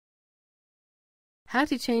How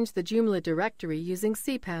to change the Joomla directory using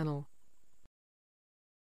cPanel.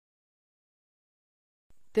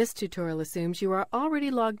 This tutorial assumes you are already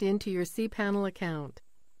logged into your cPanel account.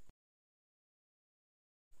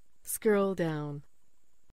 Scroll down.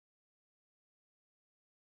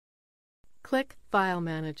 Click File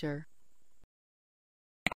Manager.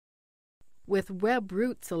 With Web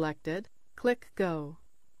Root selected, click Go.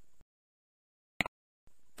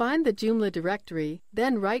 Find the Joomla directory,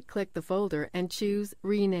 then right-click the folder and choose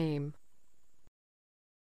Rename.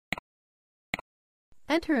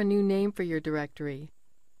 Enter a new name for your directory.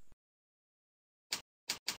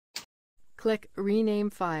 Click Rename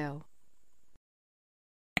File.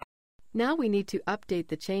 Now we need to update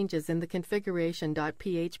the changes in the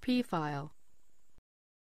configuration.php file.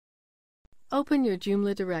 Open your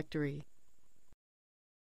Joomla directory.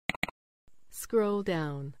 Scroll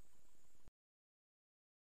down.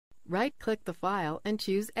 Right-click the file and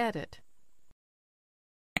choose Edit.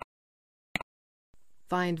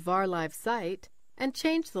 Find var live site and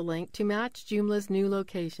change the link to match Joomla's new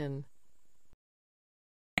location.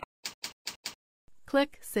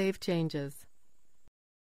 Click Save Changes.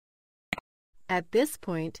 At this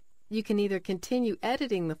point, you can either continue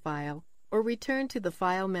editing the file or return to the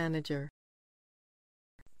File Manager.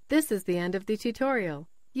 This is the end of the tutorial.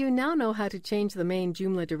 You now know how to change the main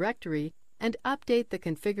Joomla directory and update the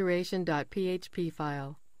configuration.php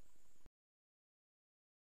file.